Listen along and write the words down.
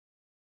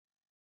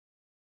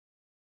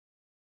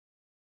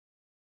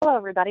Hello,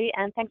 everybody,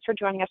 and thanks for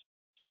joining us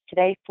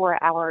today for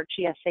our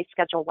GSA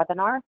schedule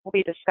webinar. We'll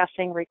be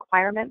discussing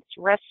requirements,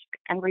 risk,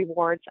 and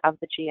rewards of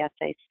the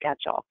GSA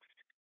schedule.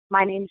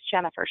 My name is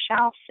Jennifer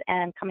Schaus,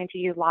 and coming to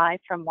you live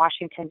from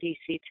Washington,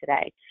 D.C.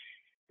 today.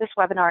 This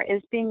webinar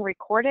is being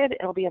recorded.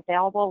 It'll be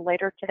available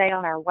later today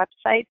on our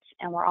website,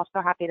 and we're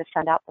also happy to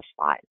send out the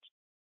slides.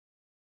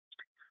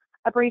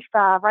 A brief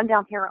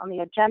rundown here on the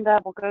agenda.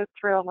 We'll go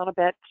through a little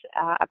bit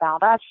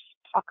about us,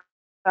 talk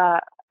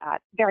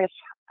various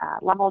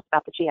levels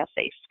about the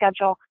GSA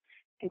schedule,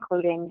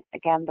 including,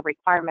 again, the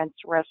requirements,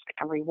 risk,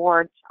 and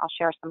rewards. I'll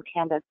share some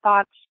candid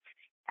thoughts,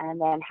 and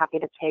then happy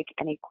to take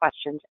any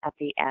questions at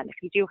the end. If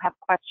you do have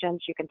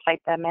questions, you can type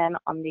them in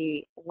on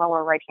the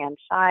lower right-hand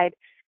side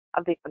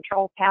of the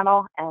control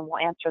panel, and we'll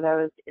answer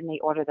those in the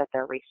order that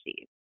they're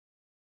received.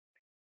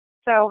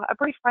 So a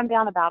brief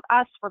rundown about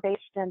us. We're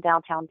based in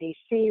downtown DC.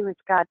 We've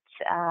got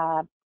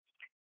a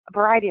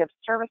variety of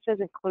services,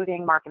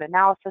 including market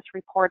analysis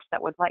reports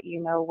that would let you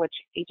know which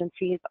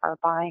agencies are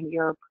buying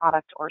your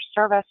product or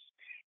service,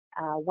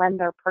 when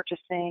they're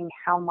purchasing,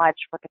 how much,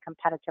 what the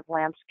competitive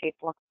landscape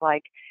looks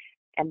like,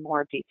 and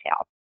more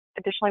detail.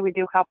 Additionally, we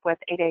do help with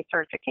 8A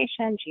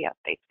certification,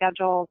 GSA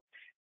schedules,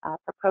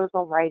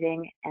 proposal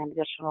writing, and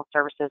additional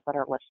services that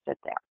are listed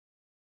there.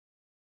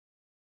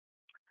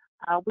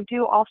 We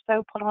do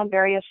also put on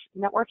various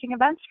networking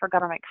events for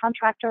government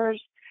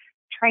contractors,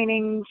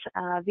 trainings,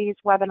 these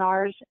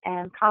webinars,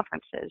 and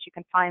conferences. You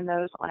can find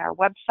those on our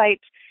website.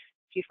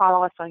 If you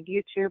follow us on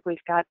YouTube, we've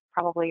got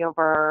probably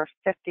over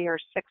 50 or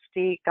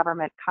 60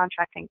 government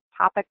contracting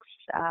topics.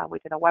 We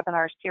did a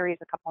webinar series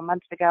a couple of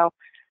months ago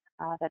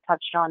that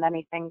touched on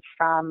anything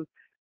from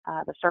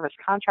the Service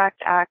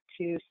Contract Act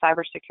to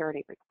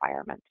cybersecurity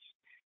requirements.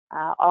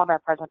 All of our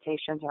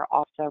presentations are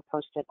also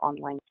posted on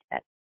LinkedIn.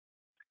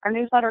 Our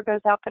newsletter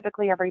goes out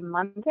typically every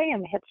Monday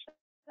and hits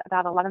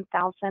about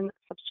 11,000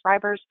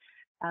 subscribers.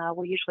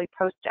 We usually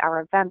post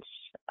our events,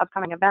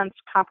 upcoming events,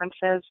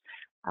 conferences,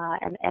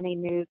 and any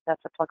news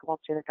that's applicable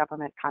to the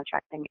government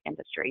contracting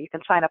industry. You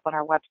can sign up on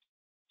our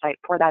website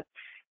for that.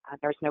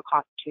 There's no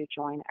cost to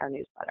join our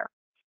newsletter.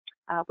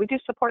 We do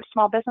support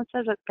small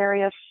businesses at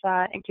various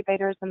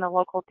incubators in the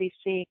local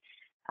DC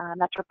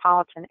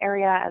metropolitan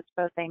area as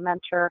both a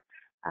mentor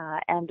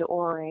and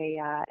or a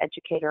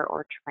educator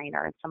or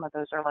trainer, and some of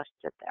those are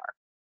listed there.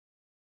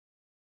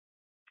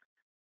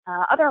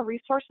 Other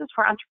resources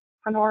for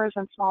entrepreneurs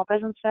and small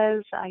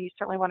businesses, you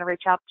certainly want to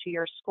reach out to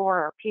your SCORE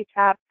or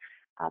PTAP,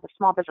 the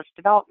Small Business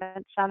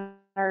Development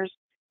Centers.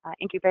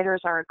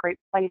 Incubators are a great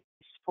place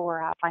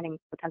for finding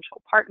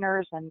potential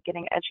partners and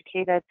getting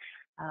educated,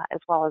 as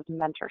well as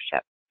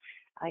mentorship.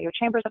 Your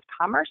chambers of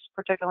commerce,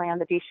 particularly in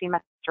the DC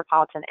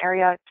metropolitan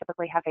area,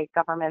 typically have a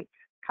government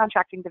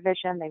contracting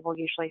division. They will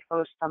usually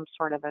host some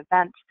sort of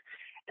event.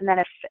 And then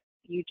if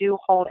you do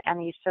hold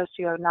any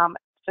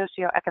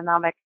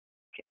socioeconomic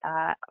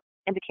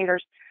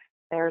indicators,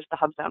 there's the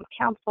Hub Zone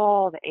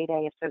Council, the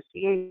 8A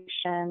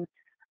Association,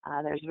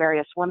 there's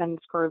various women's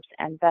groups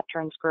and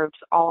veterans groups,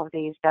 all of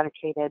these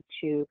dedicated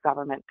to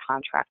government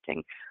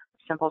contracting. A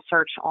simple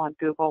search on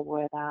Google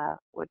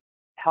would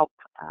help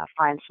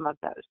find some of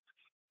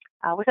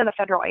those. Within the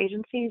federal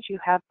agencies, you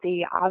have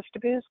the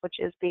OSDBUs, which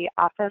is the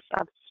Office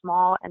of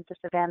Small and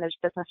Disadvantaged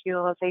Business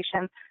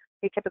Utilization.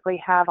 They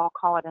typically have, I'll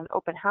call it an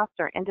open house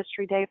or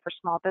industry day for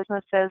small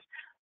businesses.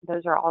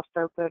 Those are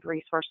also good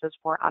resources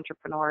for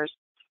entrepreneurs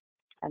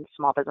and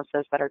small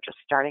businesses that are just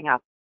starting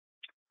up.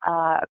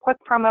 A quick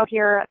promo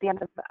here at the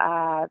end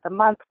of the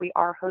month, we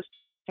are hosting,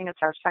 it's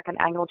our second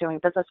annual Doing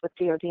Business with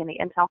DoD and the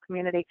Intel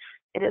community.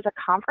 It is a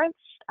conference,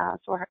 so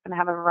we're going to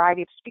have a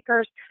variety of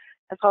speakers,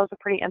 as well as a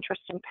pretty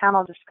interesting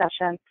panel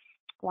discussion.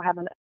 We'll have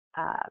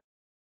a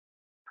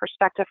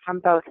perspective from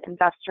both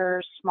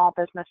investors, small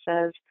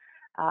businesses,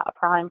 a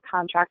prime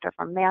contractor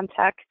from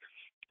Mantech,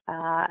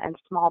 and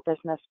small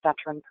business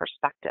veteran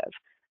perspective.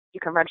 You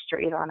can register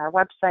either on our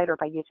website or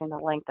by using the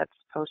link that's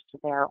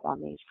posted there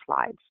on these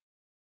slides.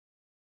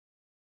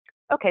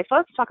 Okay, so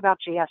let's talk about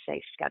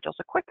GSA schedules.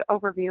 A quick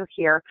overview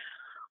here.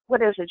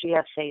 What is a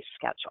GSA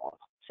schedule?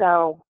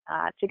 So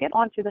to get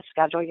onto the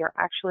schedule, you're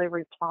actually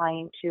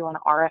replying to an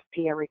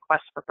RFP, a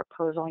request for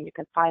proposal, and you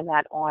can find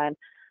that on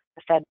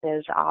the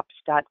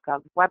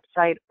fedbizops.gov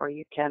website, or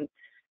you can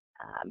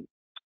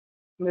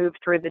move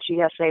through the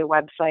GSA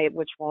website,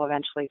 which will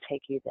eventually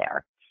take you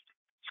there.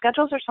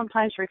 Schedules are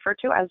sometimes referred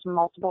to as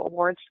multiple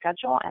award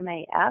schedule,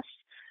 MAS.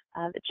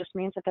 It just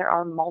means that there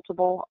are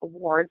multiple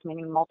awards,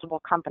 meaning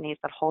multiple companies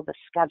that hold the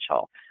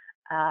schedule.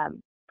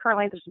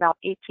 Currently, there's about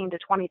 18 to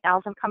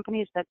 20,000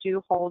 companies that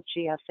do hold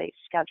GSA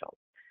schedules.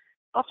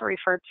 It's also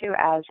referred to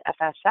as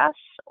FSS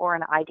or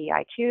an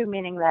IDI2,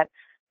 meaning that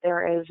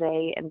there is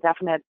an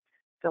indefinite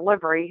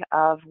delivery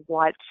of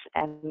what,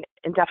 an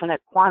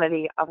indefinite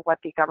quantity of what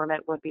the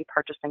government would be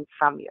purchasing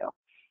from you.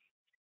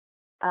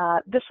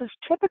 This is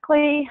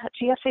typically,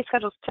 GSA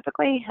schedules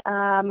typically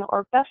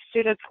are best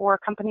suited for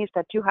companies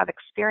that do have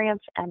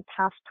experience and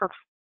past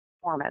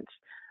performance.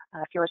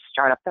 If you're a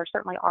startup, there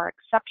certainly are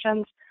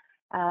exceptions,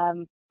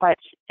 but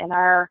in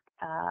our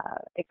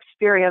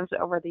experience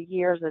over the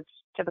years, it's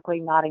typically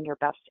not in your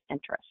best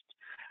interest.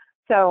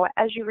 So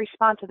as you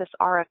respond to this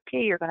RFP,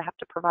 you're going to have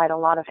to provide a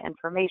lot of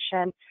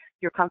information.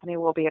 Your company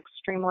will be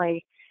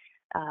extremely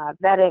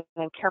vetted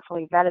and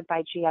carefully vetted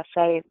by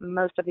GSA.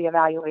 Most of the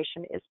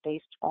evaluation is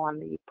based on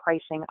the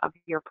pricing of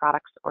your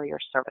products or your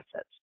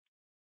services.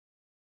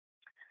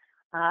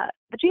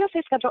 The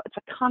GSA schedule, it's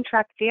a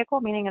contract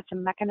vehicle, meaning it's a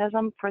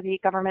mechanism for the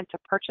government to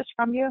purchase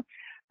from you.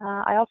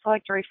 I also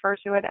like to refer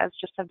to it as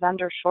just a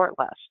vendor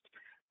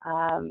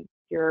shortlist.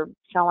 You're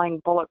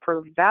selling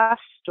bulletproof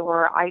vests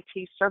or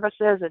IT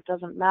services, it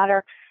doesn't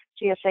matter.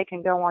 GSA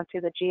can go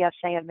onto the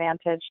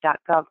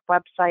gsaadvantage.gov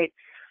website,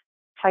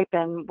 type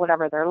in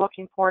whatever they're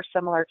looking for,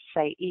 similar to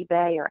say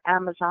eBay or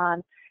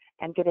Amazon,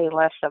 and get a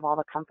list of all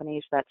the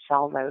companies that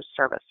sell those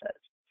services.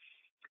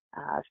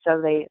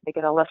 So they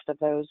get a list of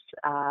those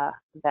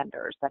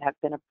vendors that have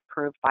been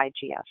approved by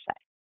GSA.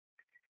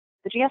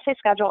 The GSA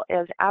schedule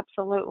is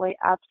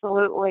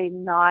absolutely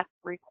not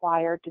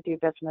required to do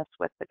business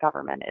with the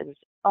government. It is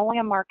only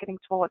a marketing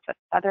tool. It's a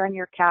feather in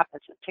your cap.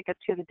 It's a ticket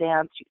to the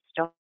dance. You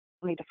still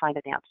need to find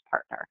a dance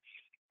partner.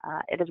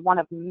 It is one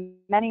of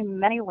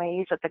many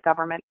ways that the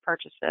government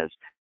purchases.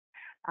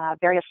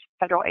 Various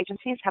federal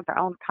agencies have their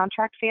own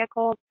contract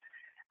vehicles.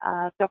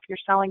 So if you're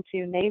selling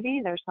to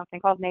Navy, there's something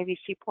called Navy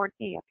Seaport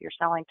E. If you're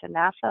selling to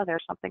NASA,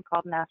 there's something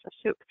called NASA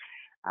SOUP.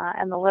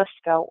 And the lists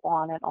go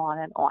on and on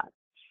and on.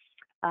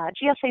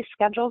 GSA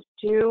schedules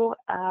do,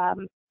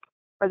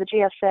 or the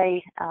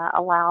GSA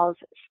allows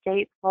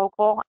state,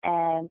 local,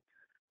 and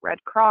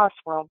Red Cross,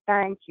 World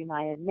Bank,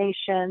 United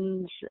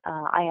Nations,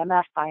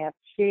 IMF,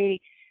 IFC,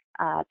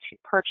 to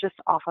purchase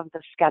off of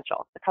the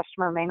schedule. The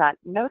customer may not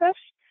know this,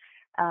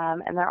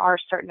 and there are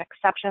certain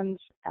exceptions,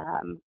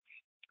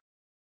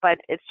 but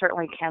it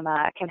certainly can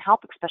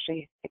help,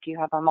 especially if you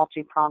have a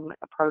multi-pronged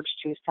approach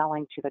to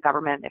selling to the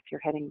government, if you're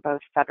hitting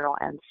both federal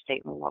and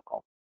state and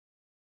local.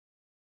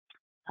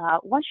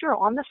 Once you're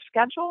on the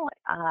schedule,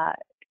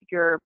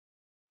 your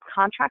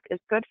contract is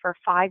good for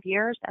 5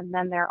 years, and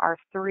then there are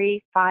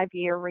 3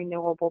 5-year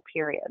renewable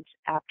periods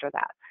after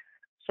that.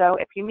 So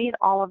if you meet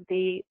all of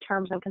the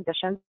terms and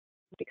conditions,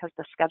 because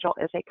the schedule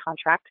is a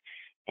contract,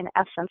 in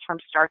essence, from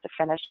start to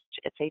finish,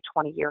 it's a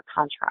 20-year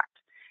contract.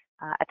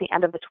 At the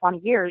end of the 20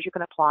 years, you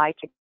can apply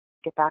to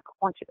get back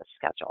onto the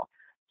schedule.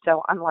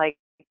 So unlike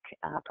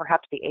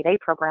perhaps the 8A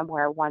program,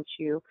 where once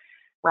you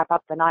wrap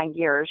up the 9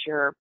 years,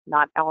 you're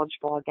not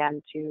eligible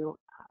again to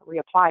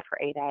reapply for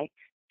 8A.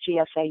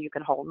 GSA, you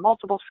can hold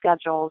multiple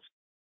schedules.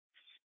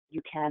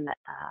 You can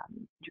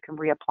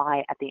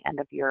reapply at the end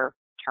of your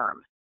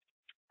term.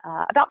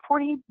 About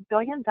 $40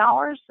 billion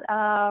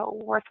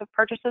worth of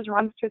purchases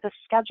run through the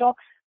schedule,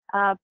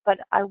 but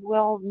I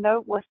will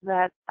note with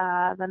that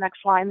the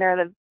next line there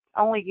that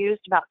only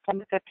used about 10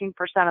 to 15%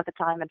 of the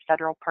time in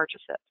federal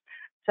purchases.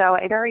 So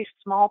a very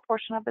small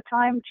portion of the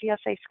time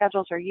GSA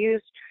schedules are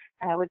used,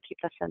 and I would keep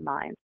this in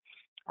mind.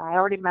 I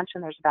already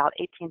mentioned there's about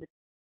 18 to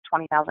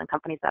 20,000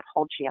 companies that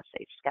hold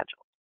GSA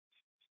schedules.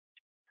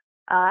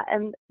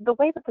 And the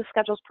way that the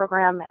schedules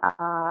program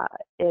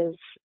is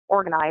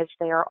organized,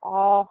 they are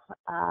all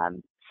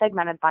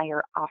segmented by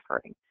your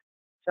offering.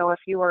 So if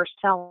you are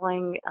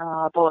selling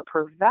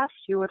bulletproof vests,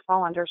 you would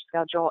fall under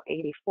Schedule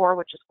 84,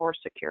 which is for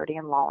security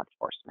and law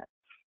enforcement.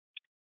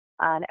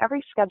 And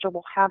every schedule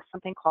will have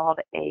something called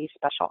a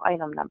special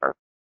item number,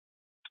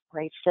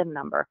 or a SIN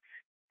number.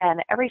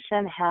 And every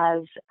SIN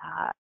has,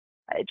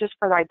 it just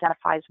further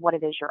identifies what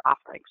it is you're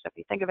offering. So if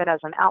you think of it as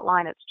an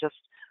outline, it's just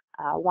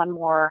one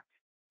more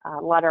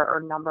letter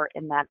or number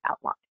in that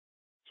outline.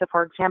 So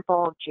for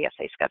example,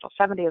 GSA Schedule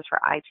 70 is for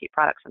IT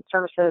products and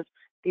services.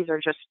 These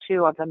are just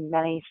 2 of the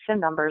many SIN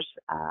numbers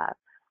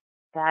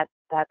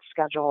that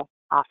schedule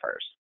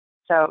offers.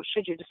 So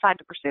should you decide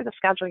to pursue the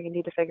schedule, you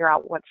need to figure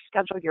out what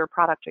schedule your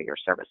product or your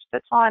service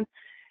fits on,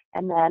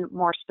 and then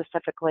more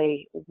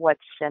specifically, what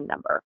SIN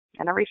number.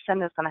 And every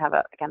SIN is going to have,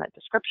 again, a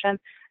description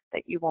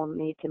that you will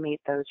need to meet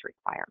those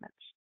requirements.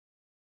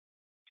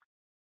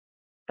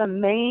 The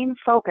main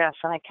focus,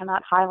 and I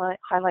cannot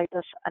highlight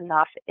this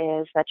enough,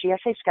 is that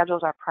GSA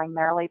schedules are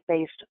primarily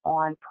based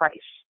on price,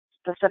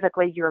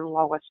 specifically your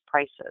lowest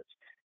prices.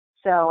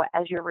 So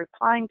as you're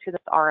replying to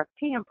this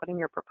RFP and putting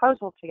your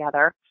proposal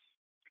together,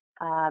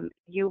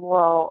 you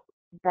will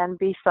then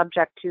be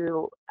subject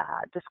to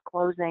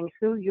disclosing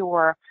who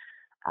your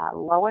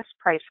lowest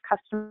price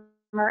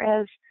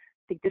customer is,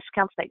 the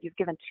discounts that you've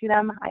given to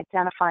them,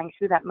 identifying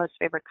who that most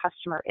favorite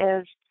customer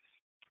is,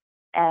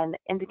 and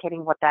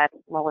indicating what that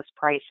lowest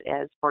price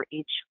is for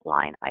each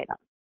line item.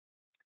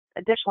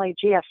 Additionally,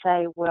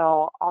 GSA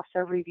will also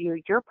review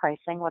your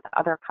pricing with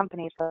other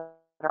companies that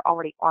are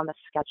already on the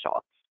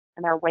schedule.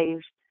 And there are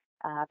ways,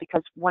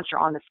 because once you're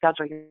on the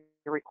schedule,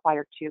 you're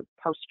required to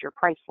post your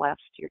price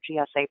list, your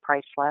GSA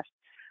price list.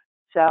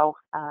 So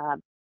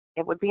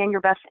it would be in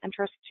your best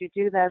interest to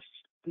do this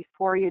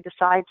before you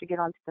decide to get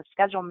onto the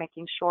schedule,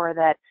 making sure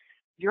that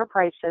your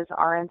prices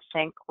are in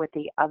sync with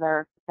the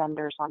other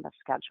vendors on the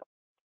schedule.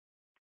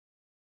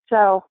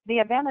 So the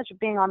advantage of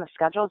being on the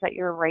schedule is that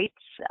your rates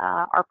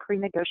are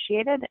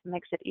pre-negotiated. It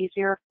makes it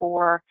easier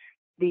for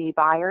the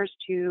buyers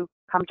to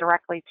come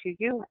directly to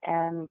you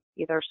and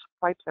either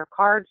swipe their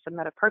card,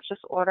 submit a purchase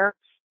order,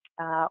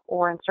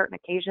 or in certain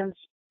occasions,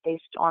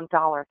 based on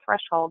dollar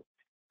threshold,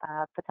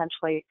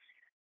 potentially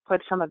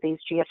put some of these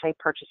GSA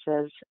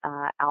purchases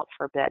out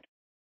for bid.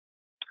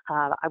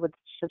 I would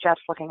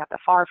suggest looking at the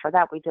FAR for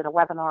that. We did a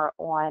webinar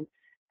on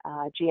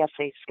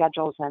GSA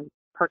schedules and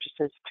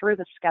purchases through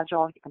the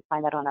schedule. You can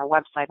find that on our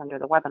website under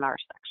the webinar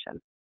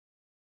section.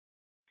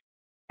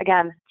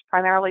 Again, it's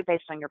primarily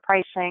based on your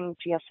pricing.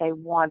 GSA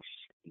wants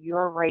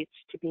your rates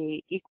to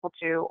be equal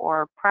to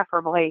or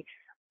preferably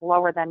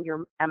lower than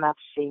your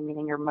MFC,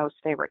 meaning your most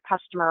favorite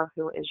customer,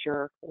 who is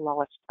your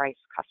lowest price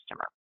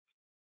customer.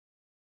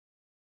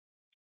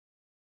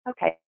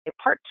 Okay,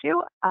 part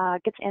two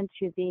gets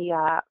into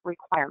the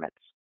requirements.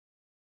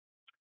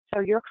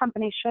 So your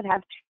company should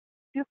have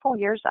 2 full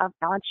years of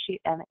balance sheet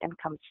and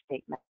income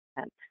statement.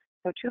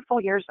 So 2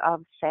 full years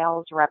of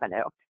sales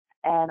revenue.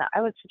 And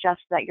I would suggest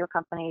that your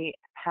company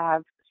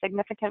have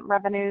significant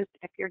revenues.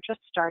 If you're just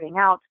starting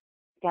out,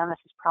 again, this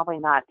is probably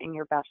not in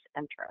your best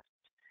interest.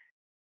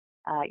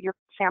 Your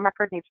SAM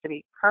record needs to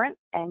be current,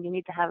 and you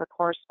need to have the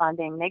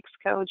corresponding NAICS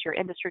codes, your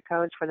industry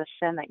codes for the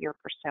SIN that you're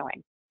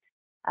pursuing.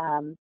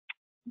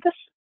 This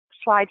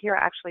slide here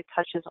actually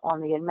touches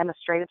on the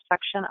administrative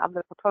section of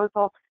the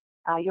proposal.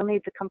 You'll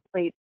need to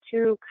complete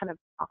 2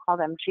 I'll call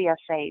them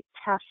GSA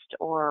tests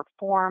or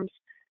forms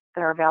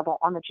that are available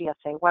on the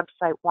GSA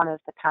website. One is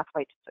the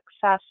Pathway to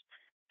Success.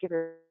 Give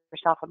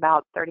yourself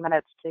about 30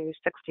 minutes to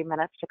 60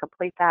 minutes to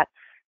complete that.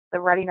 The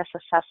readiness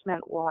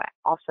assessment will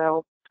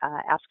also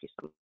ask you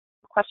some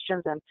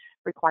questions and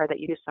require that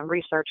you do some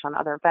research on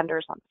other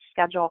vendors on the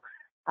schedule.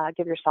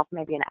 Give yourself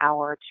maybe an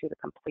hour or 2 to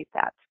complete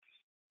that.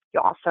 You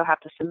also have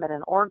to submit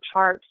an org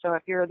chart. So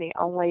if you're the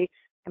only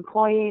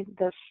employee,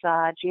 this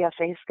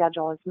GSA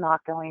schedule is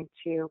not going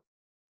to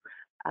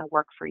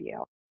work for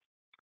you.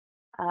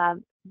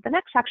 The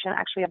next section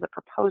actually of the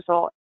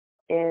proposal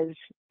is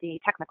the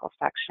technical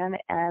section,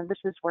 and this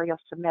is where you'll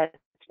submit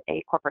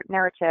a corporate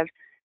narrative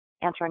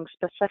answering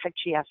specific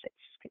GSA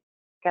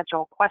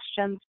schedule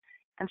questions,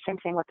 and same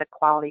thing with the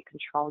quality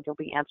control. You'll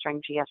be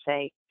answering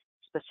GSA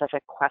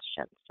specific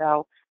questions.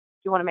 So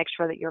you want to make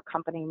sure that your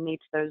company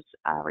meets those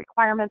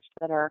requirements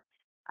that are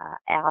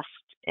asked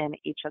in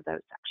each of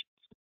those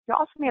sections. You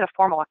also need a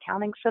formal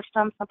accounting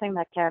system, something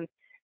that can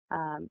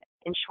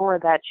ensure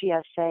that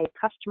GSA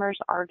customers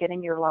are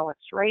getting your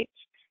lowest rates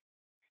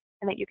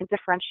and that you can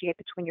differentiate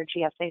between your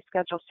GSA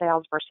schedule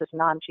sales versus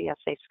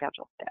non-GSA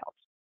schedule sales.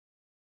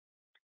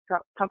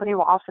 Your company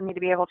will also need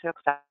to be able to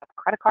accept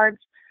credit cards.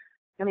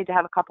 You'll need to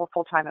have a couple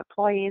full-time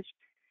employees.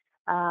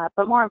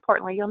 But more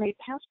importantly, you'll need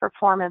past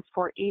performance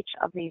for each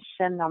of these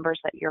SIN numbers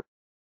that you're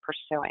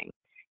pursuing.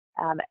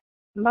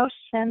 Most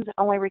SINs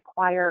only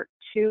require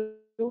 2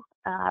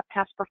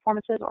 past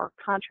performances or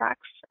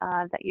contracts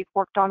that you've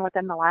worked on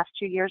within the last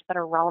 2 years that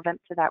are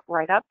relevant to that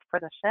write-up for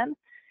the SIN.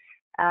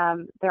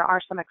 There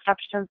are some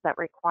exceptions that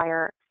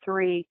require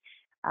 3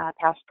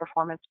 past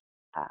performance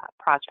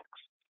projects.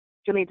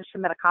 You'll need to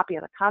submit a copy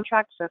of the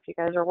contract. So if you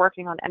guys are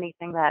working on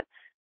anything that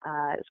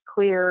is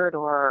cleared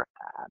or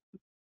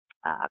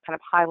kind of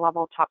high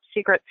level, top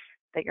secret,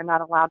 that you're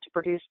not allowed to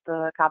produce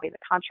the copy of the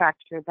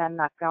contract, you're then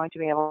not going to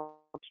be able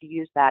to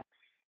use that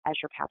as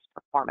your past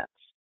performance.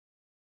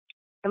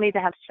 You'll need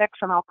to have 6,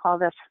 and I'll call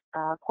this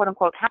quote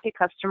unquote happy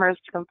customers,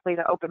 to complete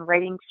an open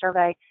rating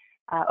survey.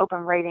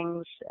 Open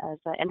Ratings is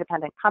an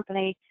independent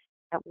company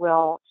that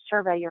will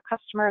survey your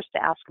customers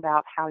to ask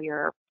about how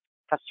your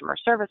customer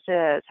service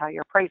is, how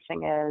your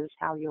pricing is,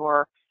 how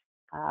your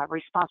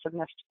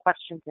responsiveness to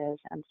questions is,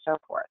 and so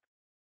forth.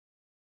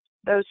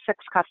 Those 6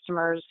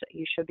 customers,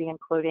 you should be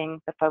including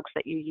the folks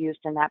that you used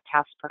in that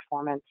past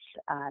performance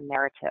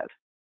narrative,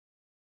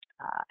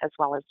 as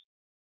well as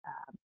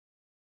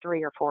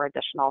 3 or 4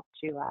 additional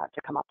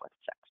to come up with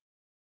 6.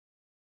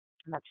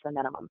 And that's the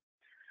minimum.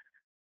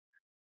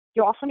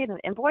 You also need an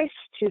invoice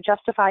to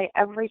justify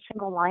every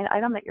single line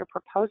item that you're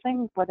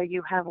proposing, whether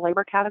you have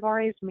labor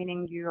categories,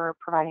 meaning you're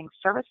providing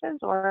services,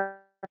 or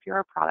if you're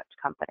a product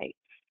company.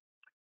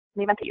 In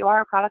the event that you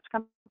are a product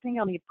company,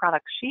 you'll need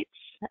product sheets,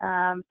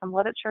 some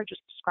literature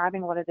just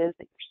describing what it is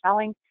that you're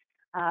selling.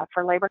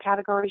 For labor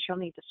categories, you'll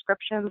need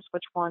descriptions,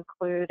 which will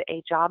include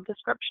a job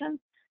description,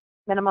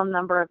 minimum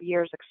number of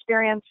years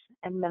experience,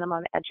 and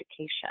minimum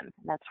education.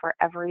 And that's for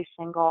every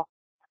single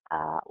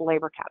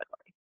labor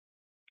category.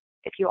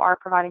 If you are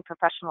providing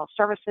professional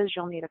services,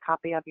 you'll need a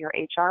copy of your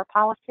HR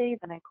policy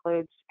that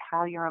includes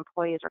how your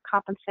employees are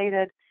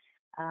compensated,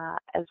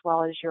 as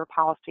well as your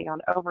policy on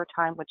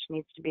overtime, which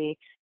needs to be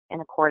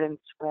in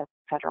accordance with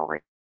federal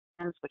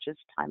regulations, which is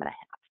time and a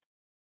half.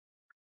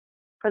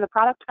 For the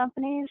product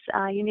companies,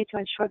 you need to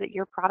ensure that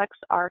your products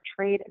are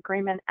Trade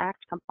Agreement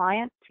Act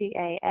compliant,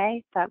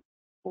 TAA. That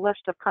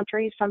list of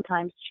countries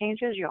sometimes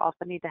changes. You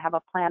also need to have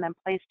a plan in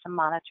place to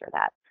monitor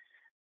that.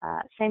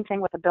 Same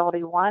thing with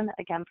Ability One,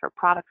 again for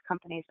product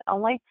companies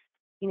only.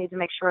 You need to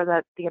make sure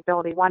that the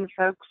Ability One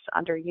folks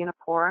under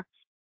Unicor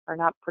are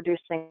not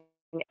producing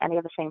any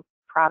of the same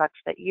products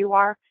that you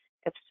are.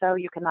 If so,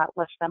 you cannot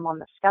list them on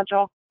the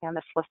schedule, and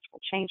this list will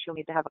change. You'll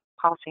need to have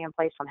a policy in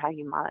place on how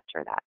you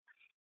monitor that.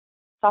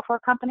 Software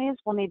companies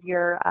will need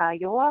your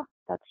EULA,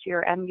 that's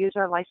your end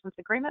user license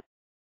agreement.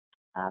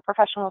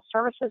 Professional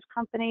services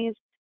companies,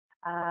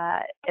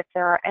 if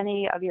there are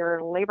any of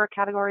your labor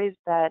categories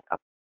that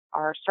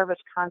are Service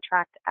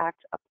Contract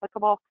Act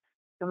applicable,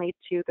 you'll need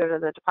to go to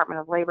the Department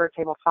of Labor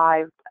Table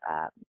 5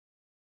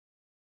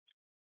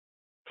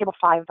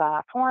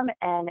 form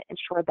and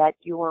ensure that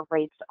your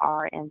rates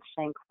are in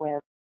sync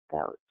with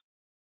those.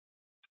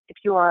 If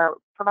you are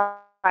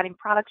providing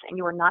products and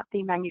you are not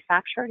the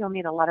manufacturer, you'll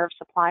need a letter of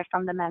supply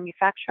from the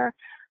manufacturer.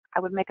 I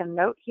would make a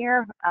note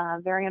here,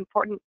 very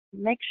important,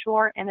 make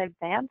sure in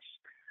advance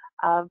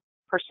of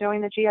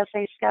pursuing the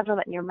GSA schedule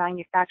that your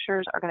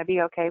manufacturers are going to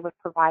be okay with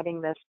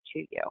providing this to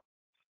you.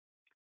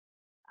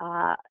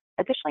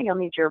 Additionally, you'll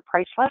need your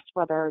price list,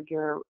 whether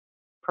you're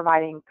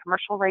providing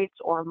commercial rates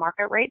or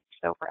market rates.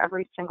 So for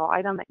every single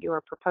item that you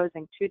are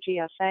proposing to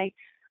GSA,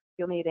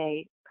 you'll need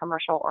a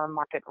commercial or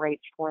market rate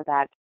for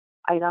that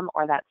item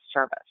or that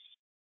service.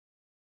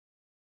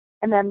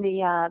 And then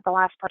the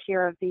last part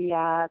here of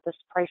this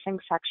pricing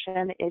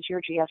section is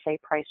your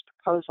GSA price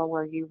proposal,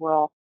 where you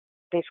will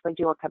basically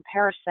do a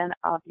comparison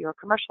of your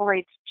commercial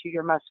rates to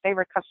your most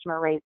favorite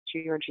customer rates to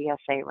your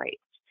GSA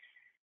rates.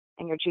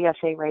 And your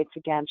GSA rates,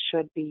 again,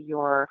 should be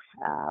your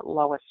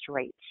lowest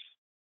rates.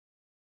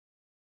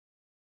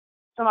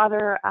 Some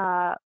other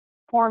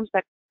forms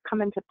that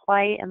come into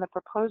play in the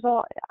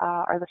proposal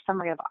are the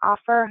summary of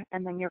offer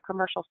and then your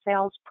commercial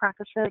sales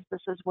practices.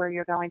 This is where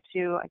you're going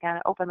to,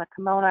 again, open the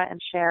kimono and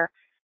share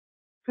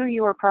who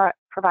you are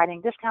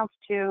providing discounts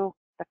to,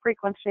 the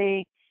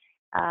frequency,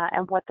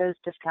 and what those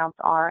discounts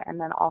are, and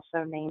then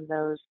also name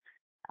those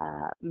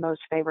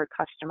most favored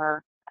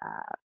customers.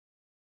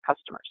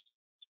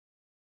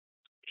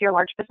 If you're a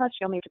large business,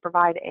 you'll need to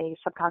provide a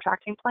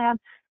subcontracting plan.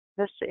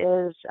 This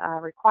is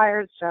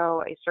required,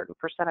 so a certain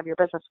percent of your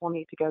business will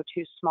need to go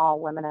to small,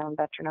 women-owned,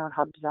 veteran-owned,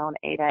 hub zone,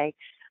 8A,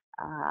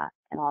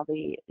 and all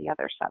the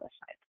other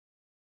set-asides.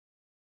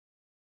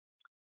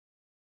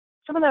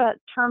 Some of the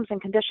terms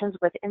and conditions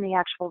within the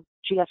actual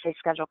GSA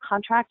schedule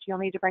contract, you'll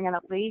need to bring in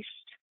at least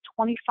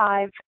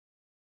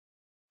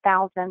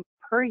 $25,000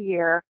 per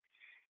year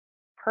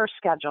per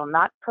schedule,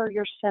 not per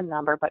your SIN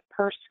number, but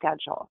per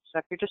schedule. So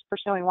if you're just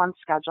pursuing one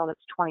schedule,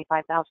 that's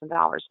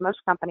 $25,000.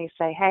 Most companies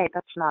say, hey,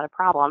 that's not a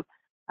problem.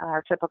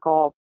 Our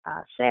typical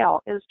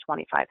sale is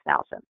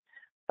 $25,000.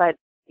 But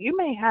you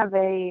may have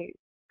a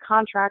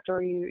contract,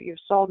 or you've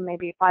sold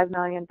maybe $5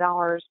 million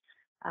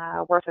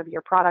worth of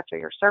your product or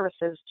your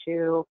services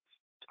to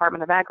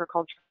Department of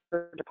Agriculture,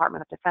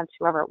 Department of Defense,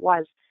 whoever it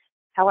was.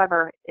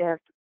 However, if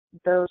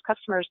those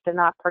customers did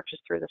not purchase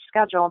through the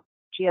schedule,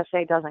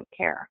 GSA doesn't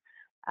care.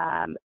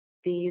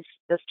 This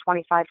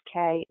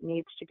 $25K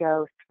needs to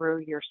go through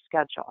your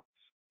schedule.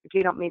 If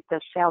you don't meet the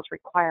sales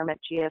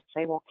requirement,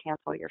 GSA will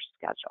cancel your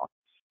schedule.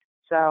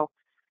 So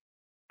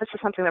this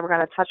is something that we're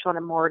going to touch on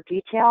in more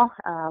detail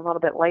a little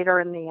bit later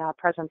in the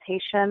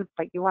presentation,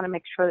 but you want to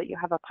make sure that you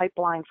have a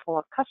pipeline full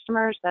of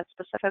customers that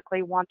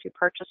specifically want to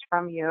purchase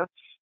from you,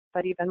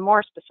 but even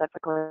more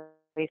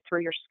specifically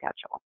through your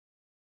schedule.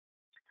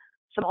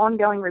 Some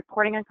ongoing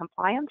reporting and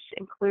compliance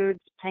includes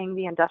paying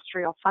the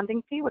industrial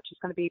funding fee, which is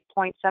going to be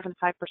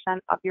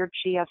 0.75% of your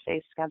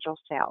GSA schedule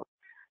sales.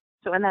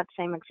 So in that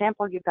same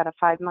example, you've got a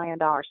 $5 million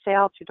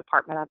sale to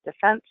Department of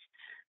Defense,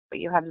 but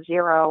you have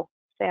 0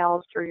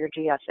 sales through your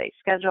GSA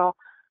schedule.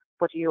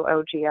 What do you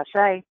owe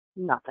GSA?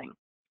 Nothing.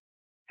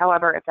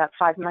 However, if that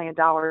 $5 million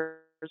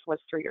was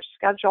through your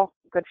schedule,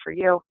 good for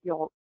you.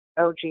 You'll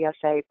owe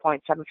GSA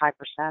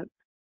 0.75%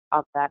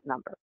 of that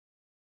number.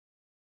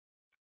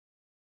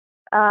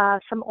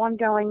 Some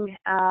ongoing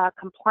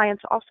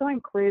compliance also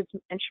includes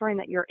ensuring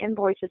that your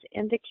invoices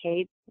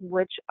indicate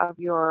which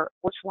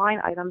line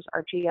items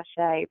are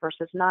GSA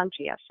versus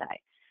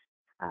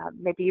non-GSA.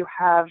 Maybe you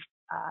have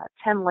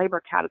 10 labor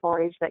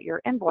categories that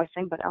you're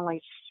invoicing, but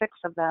only 6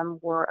 of them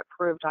were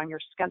approved on your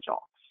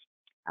schedule.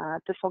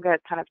 This will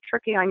get kind of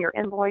tricky on your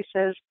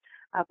invoices,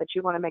 but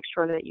you want to make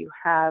sure that you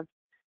have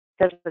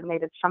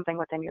designated something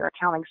within your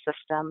accounting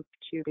system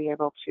to be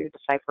able to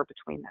decipher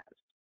between those.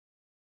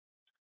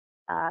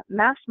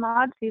 Mass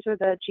mods, these are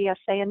the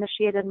GSA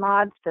initiated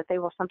mods that they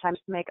will sometimes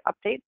make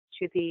updates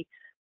to the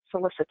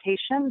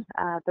solicitation.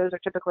 Those are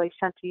typically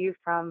sent to you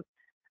from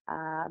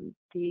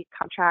the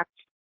contract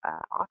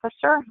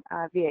officer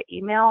via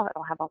email.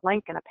 It'll have a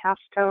link and a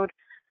passcode.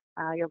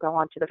 You'll go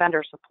on to the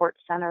vendor support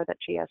center that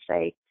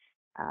GSA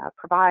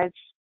provides,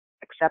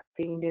 accept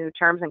the new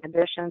terms and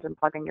conditions, and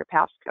plug in your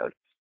passcode.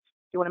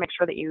 You want to make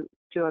sure that you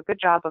do a good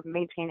job of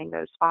maintaining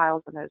those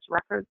files and those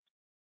records.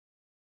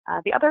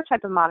 The other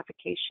type of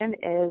modification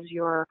is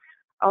your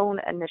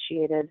own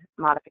initiated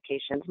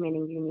modifications,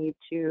 meaning you need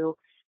to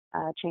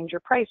change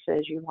your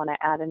prices, you want to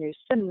add a new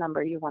SIN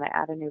number, you want to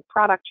add a new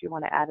product, you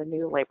want to add a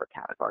new labor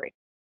category.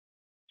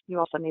 You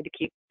also need to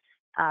keep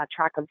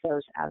track of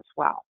those as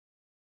well.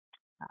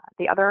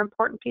 The other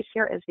important piece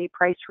here is the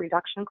price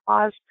reduction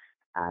clause.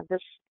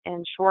 This,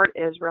 in short,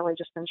 is really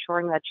just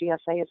ensuring that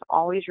GSA is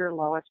always your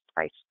lowest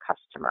price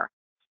customer.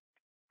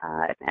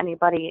 If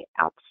anybody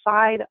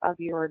outside of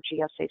your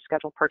GSA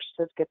schedule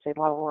purchases gets a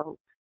lower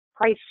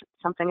price,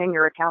 something in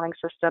your accounting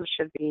system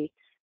should be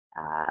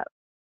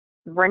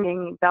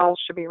ringing, bells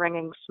should be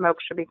ringing, smoke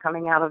should be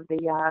coming out of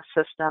the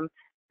system.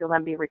 You'll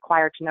then be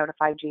required to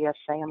notify GSA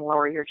and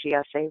lower your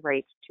GSA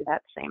rates to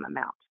that same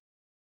amount.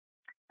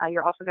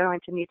 You're also going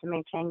to need to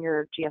maintain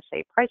your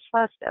GSA price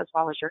list as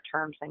well as your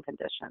terms and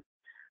conditions.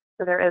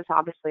 So there is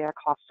obviously a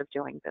cost of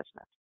doing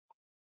business.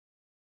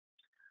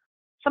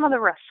 Some of the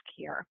risk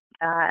here,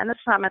 and this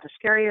is not meant to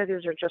scare you,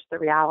 these are just the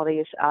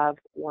realities of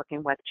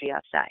working with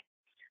GSA.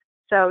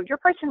 So your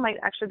pricing might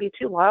actually be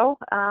too low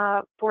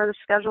for the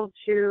schedule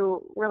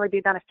to really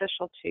be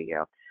beneficial to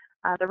you.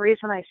 The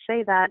reason I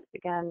say that,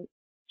 again,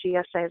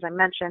 GSA, as I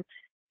mentioned,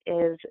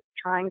 is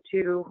trying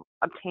to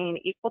obtain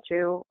equal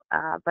to,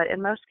 but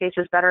in most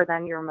cases better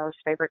than your most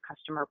favorite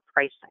customer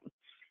pricing.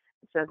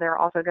 So they're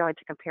also going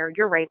to compare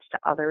your rates to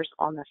others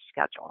on the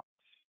schedule.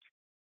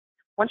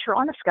 Once you're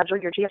on the schedule,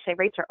 your GSA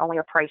rates are only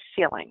a price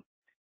ceiling.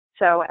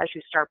 So as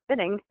you start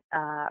bidding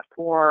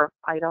for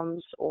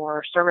items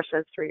or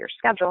services through your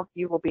schedule,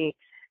 you will be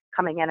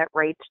coming in at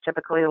rates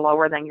typically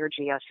lower than your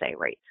GSA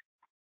rate.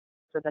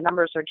 So the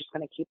numbers are just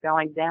going to keep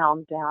going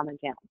down, down, and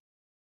down.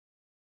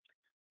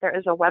 There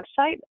is a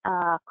website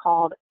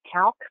called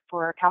calc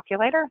for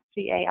calculator,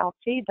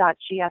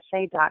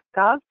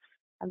 calc.gsa.gov,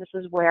 and this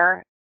is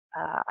where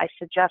I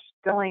suggest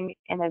going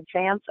in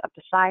advance of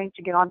deciding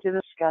to get onto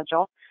the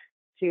schedule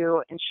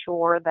to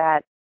ensure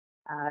that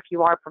if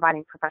you are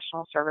providing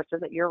professional services,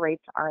 that your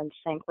rates are in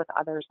sync with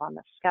others on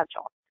the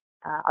schedule.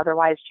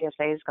 Otherwise,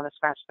 GSA is going to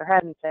scratch their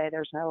head and say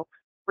there's no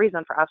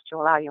reason for us to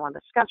allow you on the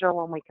schedule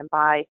when we can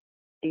buy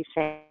these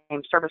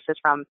same services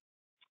from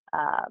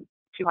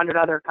 200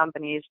 other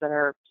companies that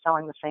are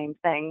selling the same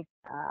thing,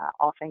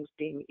 all things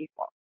being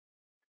equal.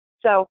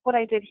 So what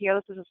I did here,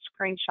 this is a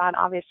screenshot.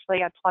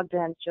 Obviously, I plugged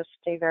in just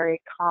a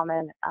very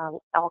common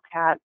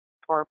LCAT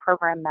for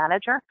program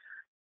manager.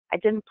 I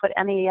didn't put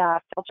any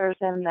filters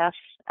in this.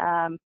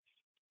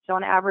 So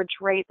an average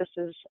rate, this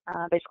is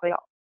basically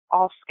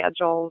all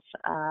schedules,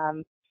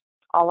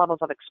 all levels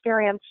of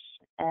experience,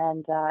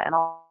 and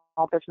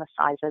all business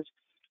sizes.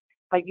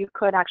 But you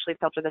could actually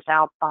filter this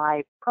out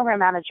by program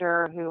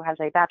manager who has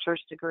a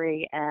bachelor's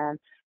degree and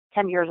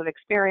 10 years of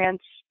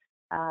experience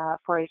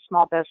for a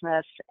small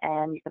business.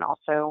 And you can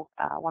also,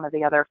 one of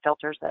the other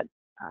filters that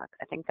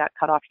I think got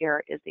cut off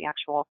here is the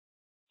actual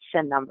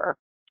SIN number.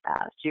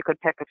 So you could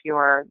pick, if you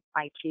are an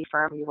IT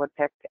firm, you would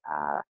pick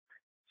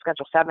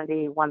Schedule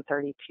 70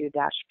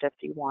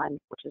 132-51,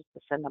 which is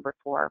the SIN number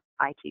for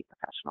IT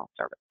professional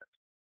services.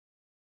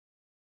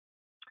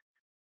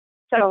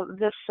 So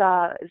this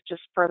is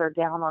just further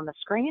down on the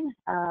screen.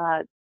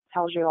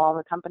 Tells you all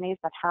the companies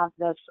that have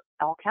this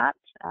LCAT.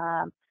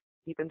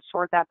 You can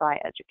sort that by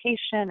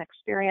education,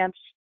 experience,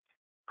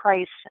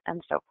 price,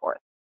 and so forth.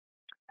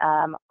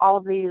 All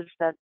of these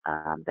that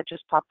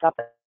just popped up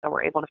that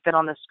we're able to fit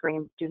on the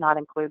screen do not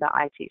include the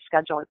IT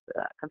schedule. It's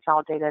the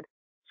consolidated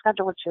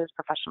schedule, which is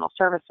professional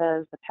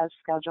services, the PES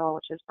schedule,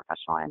 which is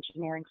professional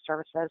engineering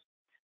services.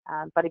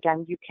 But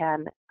again, you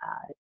can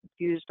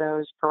use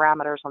those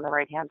parameters on the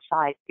right-hand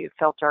side to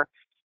filter,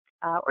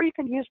 or you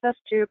can use this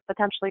to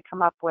potentially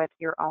come up with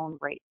your own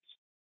rates.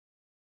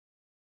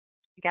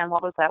 Again,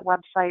 what was that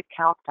website?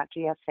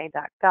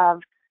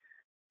 calc.gsa.gov.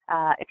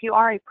 If you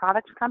are a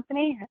products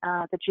company,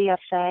 the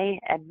GSA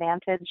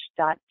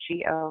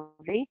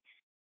advantage.gov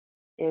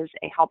is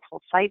a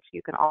helpful site.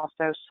 You can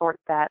also sort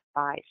that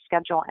by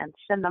schedule and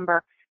SIN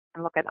number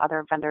and look at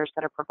other vendors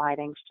that are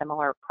providing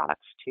similar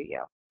products to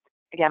you.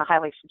 Again, I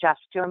highly suggest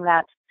doing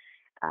that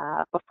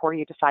before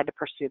you decide to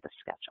pursue the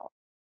schedule.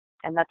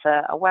 And that's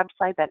a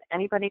website that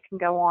anybody can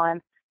go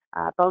on.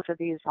 Both of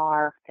these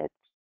are, it's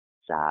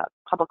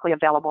publicly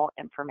available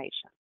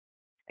information.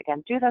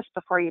 Again, do this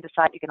before you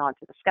decide to get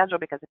onto the schedule,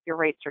 because if your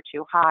rates are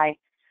too high,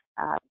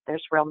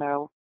 there's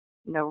no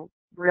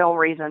real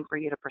reason for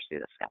you to pursue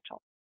the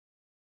schedule.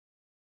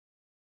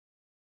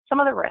 Some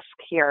of the risk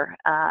here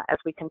as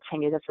we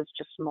continue, this is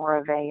just more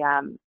of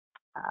a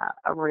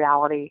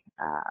reality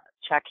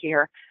check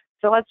here.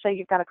 So let's say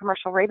you've got a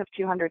commercial rate of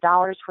 $200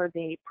 for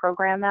the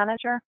program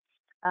manager,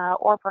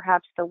 or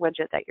perhaps the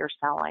widget that you're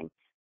selling.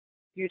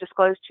 You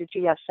disclose to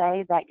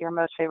GSA that your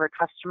most favorite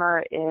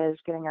customer is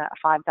getting a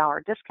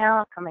 $5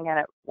 discount, coming in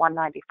at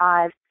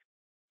 $195.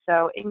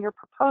 So in your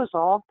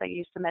proposal that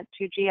you submit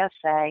to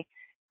GSA,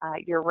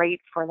 your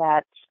rate for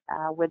that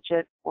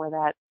widget or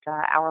that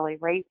hourly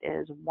rate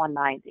is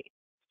 $190.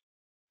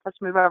 Let's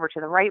move over to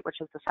the right,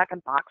 which is the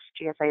second box.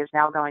 GSA is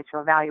now going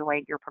to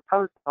evaluate your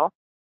proposal,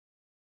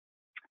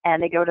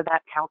 and they go to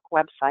that calc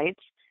website,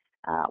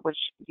 which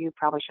you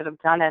probably should have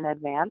done in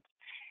advance,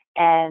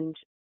 and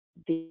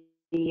the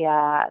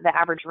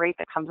average rate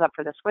that comes up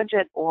for this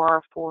widget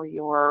or for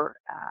your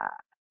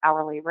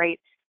hourly rate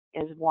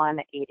is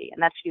 $180, and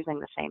that's using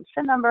the same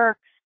SIN number,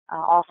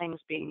 all things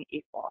being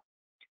equal.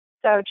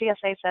 So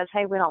GSA says,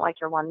 hey, we don't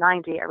like your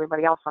 $190.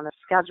 Everybody else on the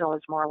schedule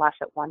is more or less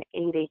at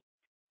 $180.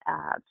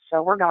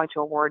 So we're going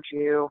to award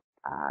you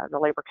the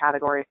labor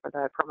category for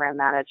the program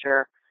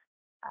manager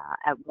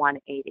at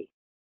 180.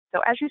 So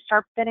as you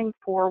start bidding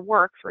for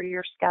work for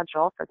your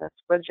schedule for this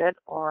widget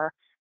or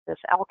this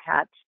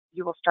LCAT,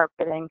 you will start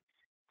bidding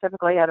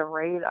typically at a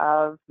rate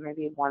of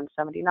maybe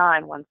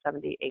 179,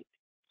 178.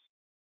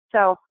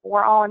 So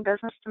we're all in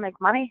business to make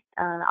money,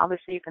 and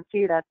obviously you can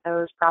see that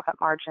those profit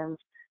margins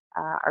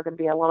are going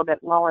to be a little bit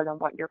lower than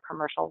what your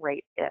commercial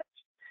rate is.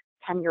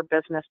 Can your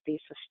business be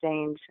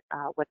sustained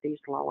with these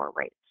lower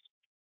rates?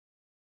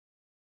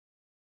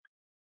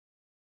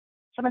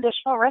 Some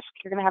additional risk,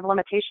 you're going to have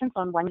limitations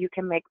on when you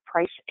can make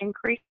price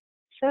increases,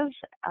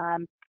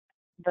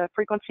 the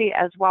frequency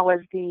as well as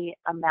the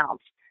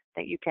amount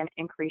that you can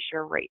increase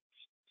your rates.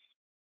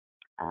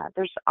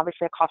 There's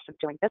obviously a cost of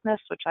doing business,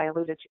 which I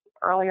alluded to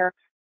earlier.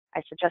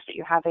 I suggest that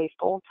you have a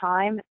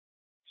full-time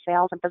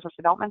sales and business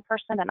development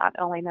person that not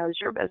only knows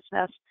your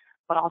business,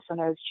 but also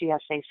knows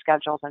GSA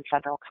schedules and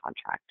federal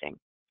contracting.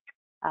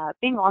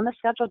 Being on the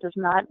schedule does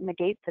not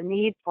negate the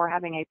need for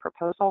having a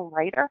proposal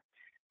writer.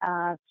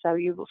 So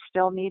you will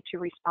still need to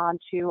respond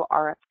to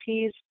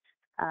RFPs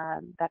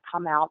that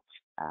come out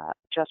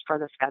just for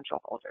the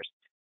schedule holders.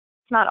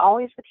 It's not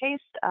always the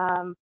case,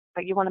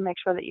 but you want to make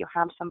sure that you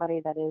have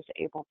somebody that is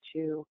able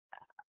to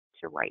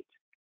write.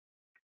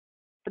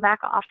 The back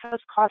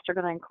office costs are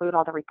going to include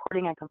all the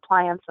reporting and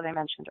compliance that I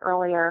mentioned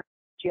earlier.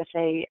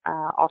 GSA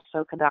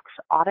also conducts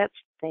audits.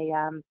 They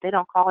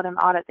don't call it an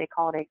audit, they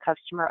call it a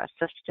customer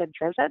assisted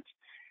visit.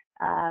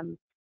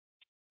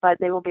 But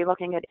they will be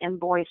looking at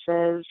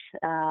invoices.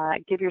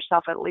 Give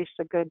yourself at least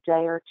a good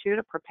day or two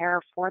to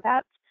prepare for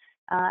that.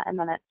 And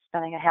then it's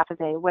spending a half a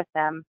day with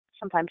them.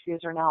 Sometimes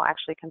these are now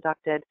actually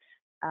conducted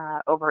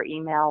over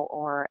email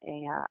or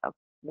a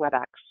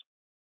WebEx.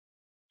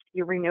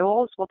 Your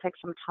renewals will take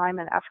some time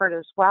and effort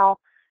as well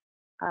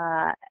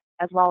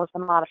as the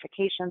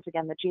modifications.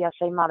 Again, the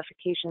GSA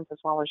modifications as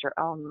well as your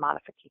own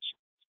modifications.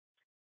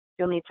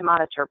 You'll need to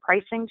monitor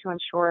pricing to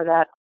ensure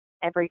that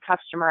every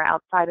customer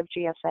outside of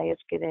GSA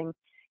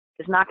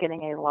is not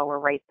getting a lower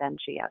rate than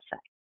GSA.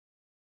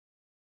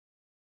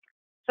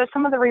 So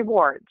some of the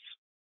rewards.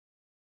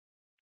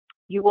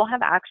 You will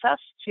have access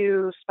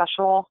to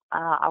special,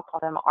 I'll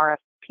call them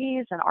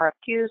RFPs and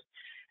RFQs,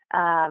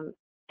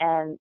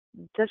 and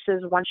this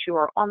is once you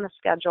are on the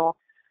schedule.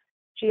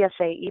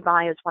 GSA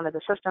eBuy is one of the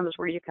systems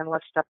where you can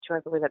list up to, I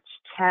believe it's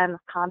 10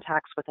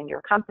 contacts within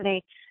your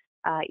company.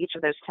 Each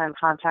of those 10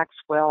 contacts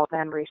will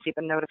then receive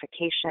a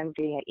notification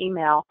via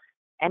email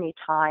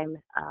anytime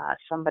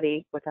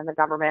somebody within the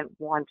government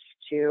wants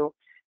to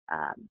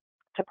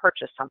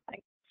purchase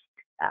something.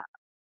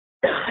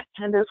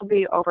 And those will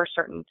be over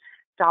certain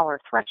dollar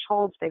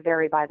thresholds. They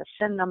vary by the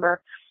SIN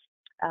number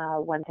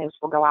when things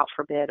will go out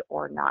for bid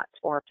or not,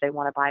 or if they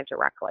want to buy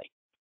directly.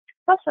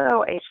 It's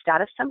also a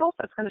status symbol,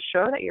 so it's going to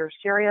show that you're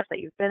serious, that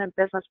you've been in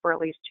business for at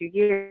least 2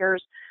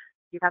 years,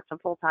 you've got some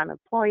full-time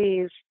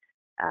employees,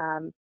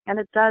 and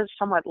it does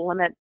somewhat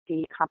limit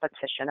the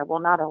competition. It will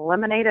not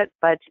eliminate it,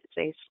 but it's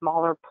a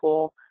smaller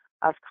pool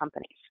of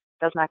companies.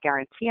 It does not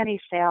guarantee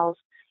any sales.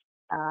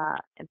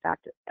 In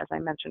fact, as I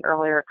mentioned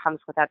earlier, it comes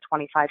with that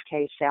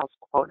 25K sales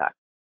quota.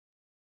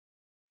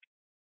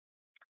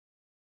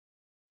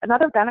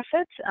 Another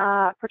benefit,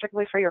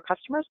 particularly for your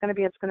customers,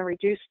 it's going to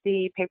reduce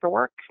the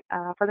paperwork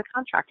for the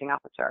contracting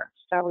officer.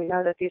 So we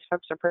know that these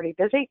folks are pretty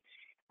busy,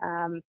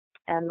 and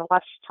the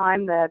less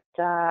time that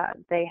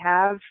they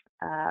have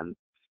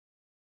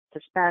to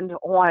spend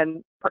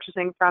on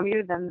purchasing from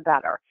you, then the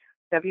better.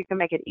 So if you can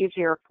make it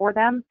easier for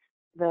them,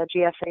 the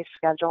GSA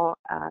schedule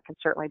can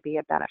certainly be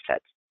a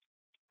benefit.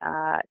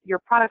 Your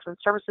products and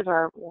services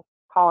are, we'll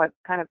call it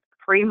kind of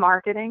free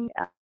marketing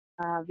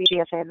via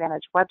GSA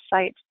Advantage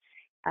website.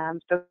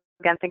 So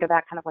again, think of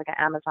that kind of like an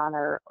Amazon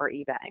or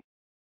eBay.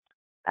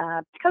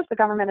 Because the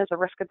government is a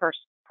risk-averse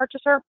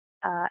purchaser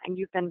and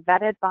you've been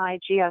vetted by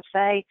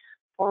GSA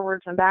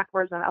forwards and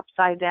backwards and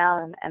upside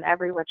down and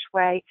every which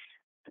way,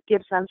 it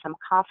gives them some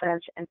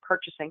confidence in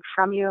purchasing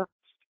from you.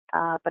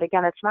 But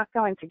again, it's not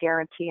going to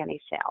guarantee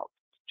any sales,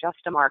 it's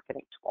just a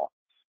marketing tool.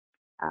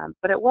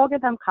 But it will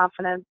give them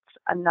confidence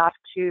enough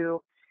to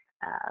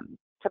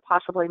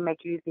possibly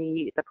make you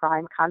the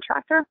prime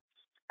contractor.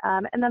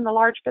 And then the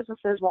large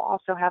businesses will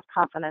also have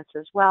confidence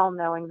as well,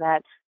 knowing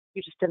that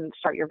you just didn't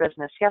start your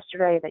business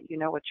yesterday, that you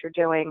know what you're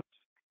doing,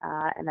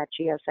 and that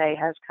GSA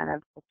has kind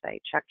of, let's say,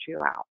 checked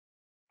you out.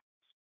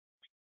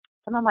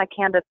 Some of my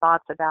candid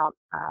thoughts about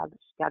the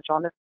schedule,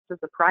 and this is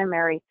the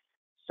primary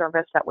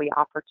service that we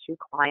offer to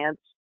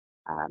clients.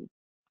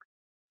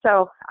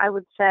 So I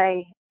would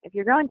say if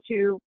you're going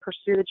to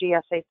pursue the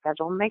GSA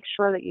schedule, make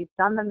sure that you've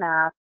done the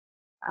math,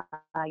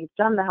 you've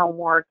done the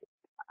homework.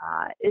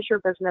 Is your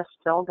business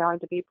still going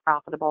to be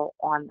profitable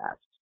on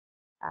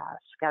this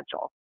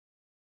schedule?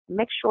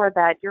 Make sure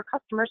that your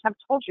customers have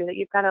told you that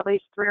you've got at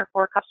least 3 or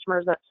 4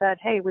 customers that said,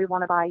 hey, we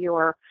want to buy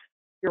your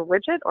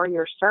widget or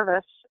your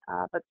service,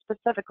 but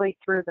specifically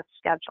through the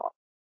schedule.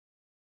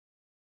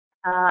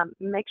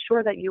 Make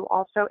sure that you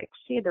also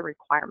exceed the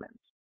requirements.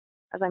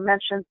 As I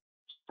mentioned,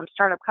 some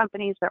startup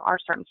companies, there are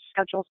certain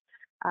schedules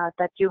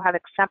that do have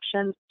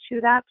exceptions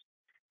to that,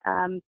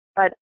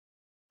 but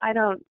I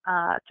don't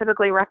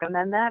typically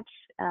recommend that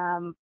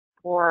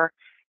for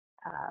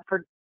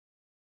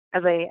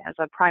as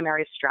a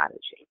primary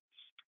strategy.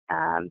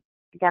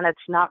 Again,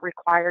 it's not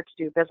required to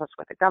do business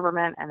with the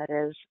government, and it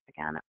is,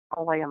 again,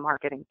 only a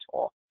marketing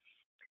tool.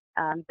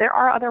 There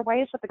are other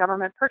ways that the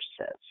government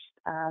purchases.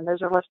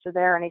 Those are listed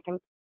there, anything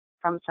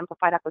from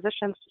simplified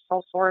acquisitions to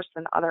sole source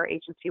and other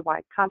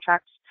agency-wide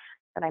contracts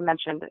that I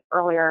mentioned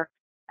earlier.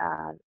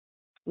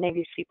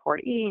 Navy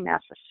Seaport E,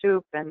 NASA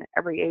SOUP, and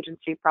every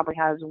agency probably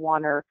has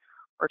one or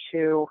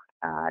two,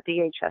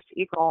 DHS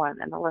Eagle,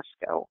 and the list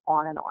go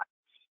on and on.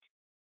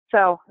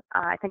 So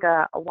I think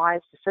a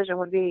wise decision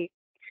would be,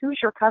 who's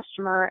your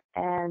customer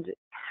and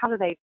how do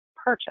they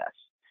purchase?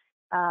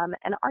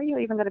 And are you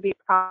even going to be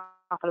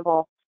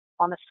profitable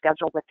on the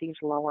schedule with these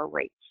lower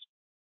rates?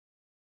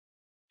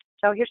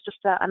 So here's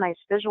just a nice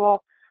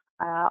visual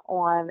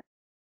on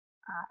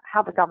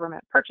how the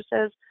government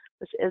purchases.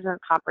 This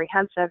isn't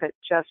comprehensive. It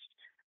just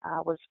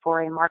was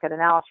for a market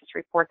analysis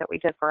report that we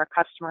did for a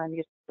customer, and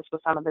this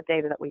was some of the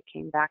data that we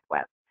came back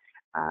with.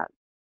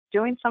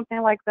 Doing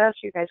something like this,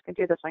 you guys can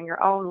do this on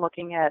your own,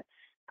 looking at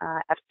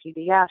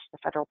FPDS, the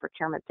Federal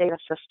Procurement Data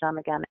System,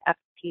 again,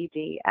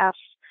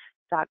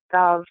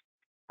 fpds.gov,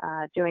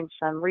 doing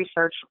some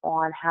research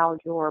on how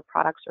your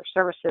products or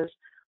services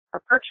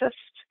are purchased.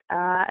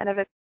 And if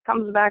it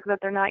comes back that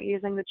they're not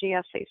using the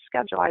GSA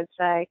schedule, I'd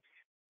say,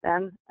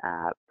 then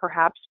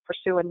perhaps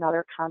pursue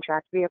another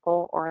contract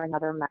vehicle or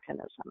another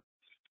mechanism.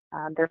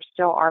 There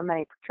still are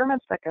many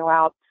procurements that go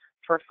out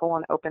for full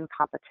and open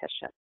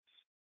competition.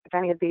 If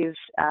any of these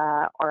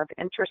are of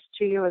interest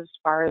to you as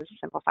far as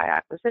simplified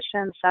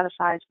acquisition,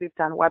 set-asides, we've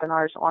done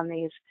webinars on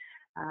these.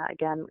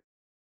 Again,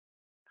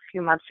 a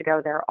few months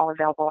ago, they're all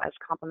available as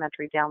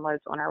complimentary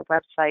downloads on our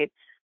website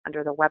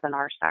under the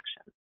webinar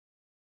section.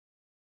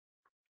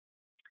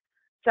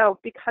 So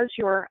because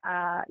your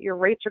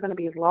rates are going to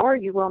be lower,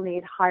 you will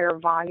need higher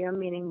volume,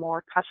 meaning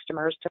more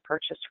customers to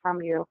purchase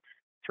from you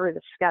through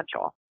the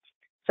schedule.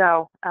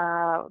 So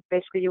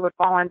basically, you would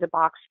fall into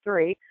box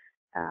 3.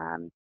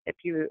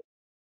 If you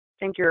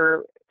think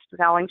you're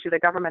selling to the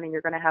government and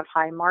you're going to have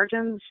high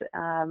margins,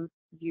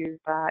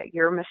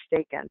 you're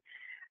mistaken.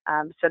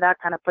 So that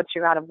kind of puts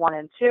you out of 1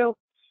 and 2.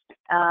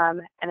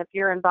 And if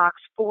you're in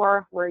box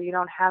 4, where you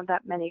don't have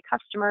that many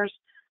customers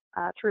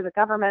through the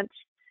government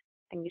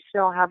and you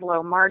still have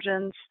low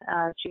margins,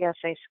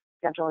 GSA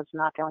schedule is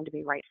not going to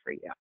be right for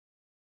you.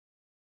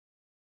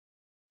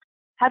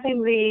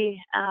 Having the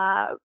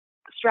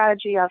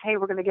strategy of, hey,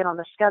 we're going to get on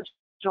the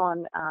schedule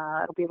and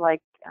it'll be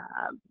like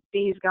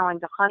bees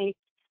going to honey,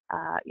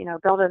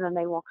 build it and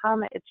they will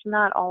come. It's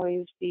not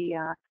always the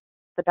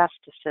best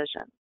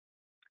decision.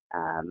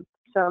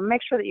 So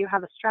make sure that you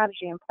have a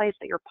strategy in place,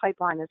 that your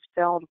pipeline is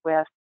filled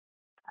with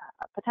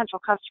potential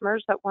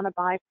customers that want to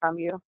buy from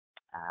you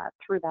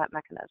through that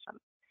mechanism.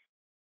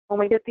 When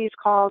we get these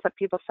calls that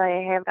people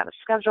say, hey, I've got a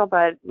schedule,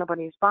 but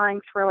nobody's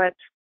buying through it,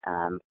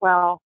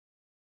 well,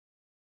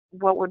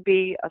 what would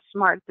be a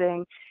smart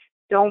thing?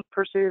 Don't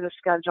pursue the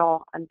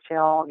schedule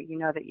until you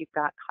know that you've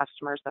got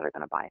customers that are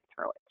going to buy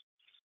through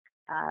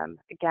it.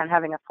 Again,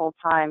 having a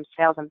full-time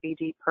sales and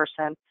BD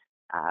person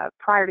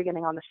prior to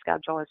getting on the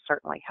schedule is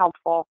certainly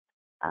helpful.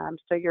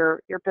 So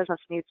your business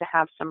needs to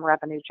have some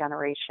revenue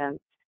generation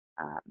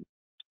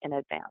in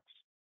advance,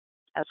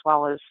 as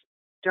well as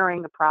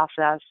during the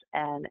process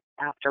and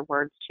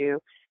afterwards to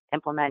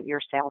implement your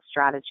sales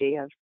strategy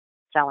of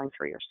selling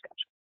through your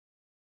schedule.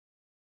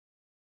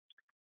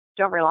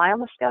 Don't rely on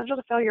the schedule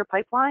to fill your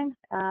pipeline.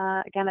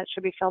 Again, it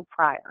should be filled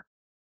prior.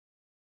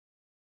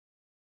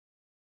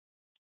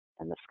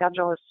 And the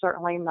schedule is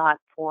certainly not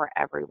for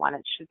everyone.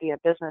 It should be a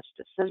business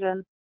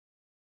decision.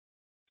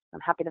 I'm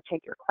happy to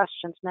take your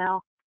questions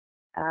now.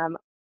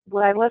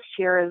 What I list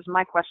here is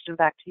my question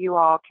back to you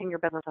all. Can your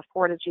business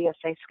afford a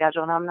GSA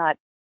schedule? And I'm not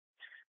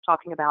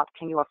talking about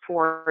can you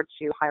afford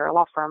to hire a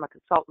law firm, a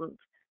consultant,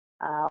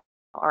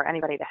 or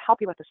anybody to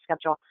help you with the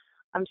schedule.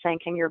 I'm saying,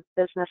 can your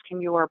business, can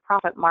your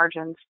profit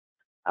margins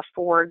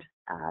afford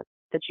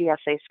the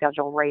GSA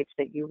schedule rates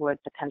that you would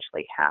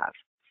potentially have?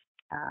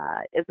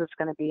 Is this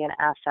going to be an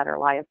asset or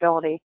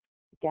liability?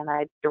 Again,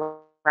 I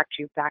direct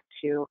you back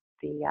to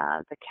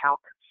the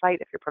calc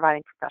site if you're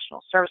providing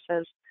professional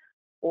services,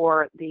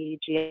 or the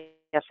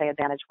GSA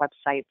Advantage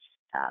websites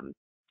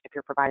if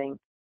you're providing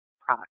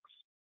products.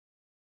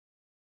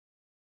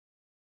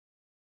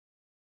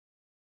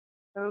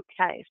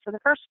 Okay, so the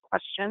first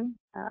question,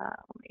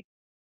 let me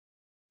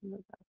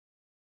move that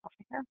off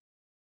of here.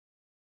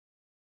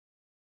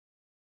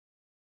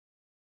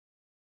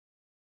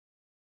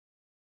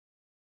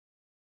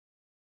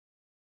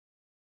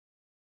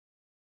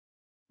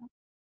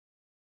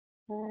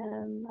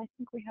 And I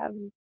think we have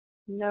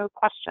no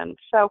questions.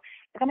 So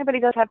if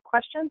anybody does have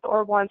questions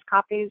or wants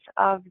copies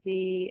of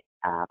the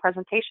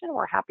presentation,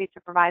 we're happy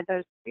to provide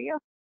those to you.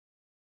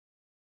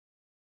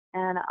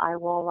 And I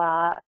will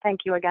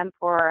thank you again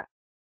for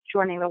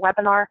joining the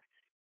webinar.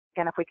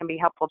 Again, if we can be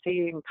helpful to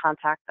you, you can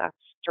contact us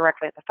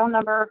directly at the phone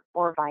number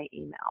or via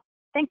email.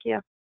 Thank you.